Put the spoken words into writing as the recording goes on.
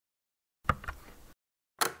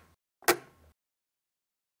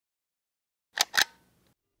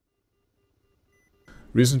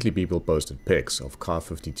Recently people posted pics of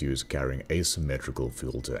Ka-52s carrying asymmetrical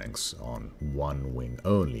fuel tanks on one wing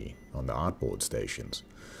only on the outboard stations.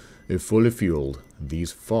 If fully fueled,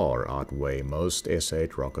 these far outweigh most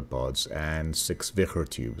S-8 rocket pods and 6 Vicher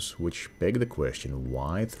tubes, which beg the question,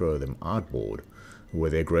 why throw them outboard where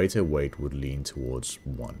their greater weight would lean towards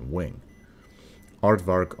one wing?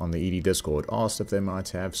 Aardvark on the ED Discord asked if they might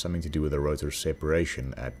have something to do with the rotor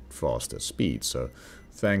separation at faster speeds, so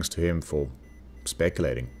thanks to him for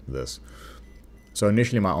speculating this. So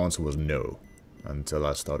initially my answer was no, until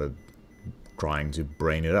I started trying to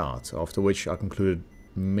brain it out, after which I concluded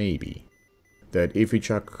maybe. That if you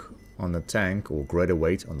chuck on the tank or greater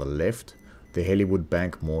weight on the left, the heli would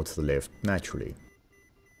bank more to the left naturally.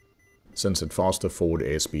 Since at faster forward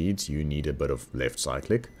airspeeds you need a bit of left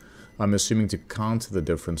cyclic, I'm assuming to counter the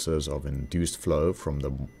differences of induced flow from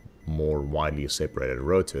the more widely separated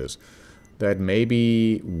rotors, that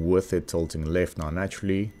maybe with it tilting left now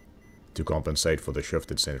naturally, to compensate for the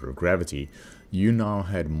shifted center of gravity, you now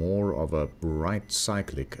had more of a right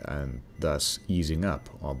cyclic and thus easing up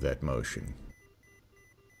of that motion.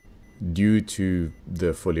 Due to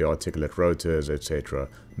the fully articulate rotors, etc.,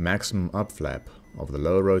 maximum up flap of the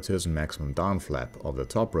lower rotors and maximum down flap of the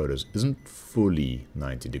top rotors isn't fully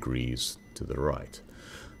 90 degrees to the right.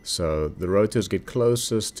 So the rotors get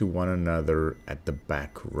closest to one another at the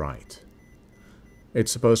back right.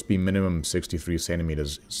 It's supposed to be minimum 63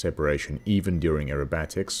 centimeters separation even during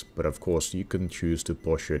aerobatics, but of course you can choose to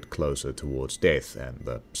push it closer towards death and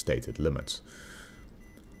the stated limits.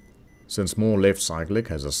 Since more left cyclic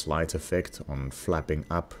has a slight effect on flapping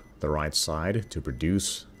up the right side to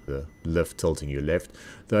produce the lift tilting you left,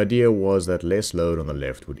 the idea was that less load on the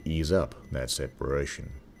left would ease up that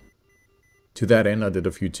separation. To that end I did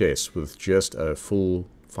a few tests with just a full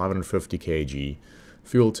 550 kg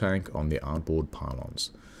fuel tank on the outboard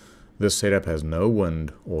pylons. This setup has no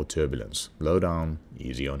wind or turbulence, low down,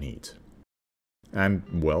 easy on heat. And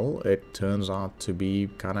well, it turns out to be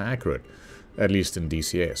kinda accurate, at least in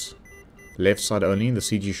DCS. Left side only, the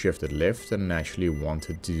CG shifted left and naturally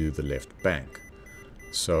wanted to do the left bank.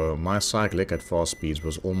 So my cyclic at fast speeds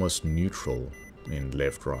was almost neutral in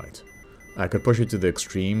left-right. I could push it to the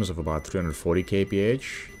extremes of about 340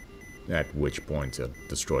 kph, at which point to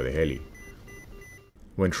destroy the heli.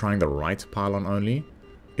 When trying the right pylon only,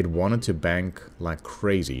 it wanted to bank like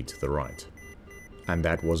crazy to the right, and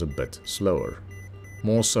that was a bit slower.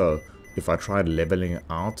 More so, if I tried leveling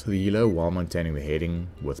out the helo while maintaining the heading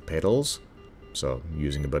with pedals, so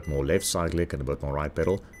using a bit more left cyclic and a bit more right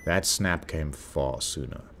pedal, that snap came far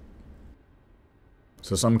sooner.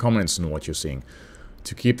 So some comments on what you're seeing.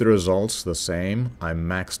 To keep the results the same, I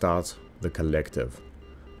maxed out the collective,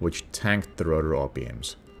 which tanked the rotor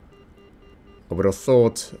RPMs. I would have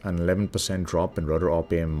thought an 11% drop in rotor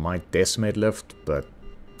RPM might decimate lift, but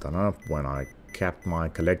I don't know, when I capped my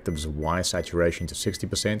collective's Y saturation to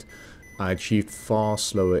 60%, I achieved far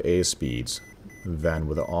slower air speeds than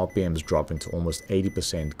with the RPMs dropping to almost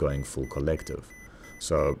 80% going full collective.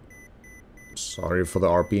 So, sorry for the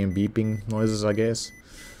RPM beeping noises, I guess.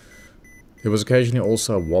 There was occasionally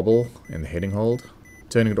also a wobble in the heading hold.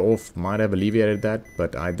 Turning it off might have alleviated that,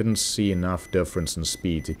 but I didn't see enough difference in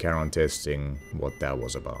speed to carry on testing what that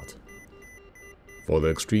was about. For the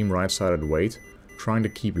extreme right-sided weight, trying to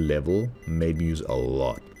keep level made me use a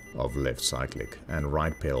lot of left cyclic and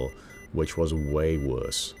right pedal, which was way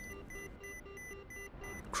worse.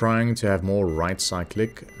 Trying to have more right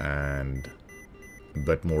cyclic and a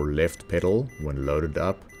bit more left pedal when loaded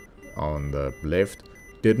up on the left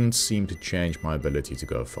didn't seem to change my ability to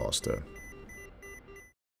go faster.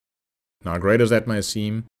 Now, great as that may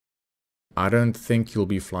seem, I don't think you'll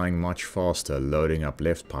be flying much faster loading up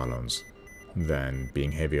left pylons than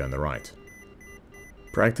being heavier on the right.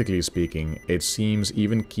 Practically speaking, it seems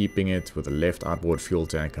even keeping it with a left outboard fuel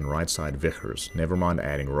tank and right side Vichers, never mind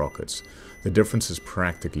adding rockets, the difference is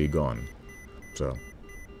practically gone. So,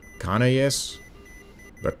 kinda yes,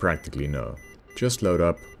 but practically no. Just load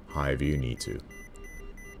up however you need to.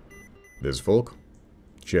 This is Volk.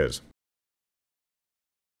 Cheers.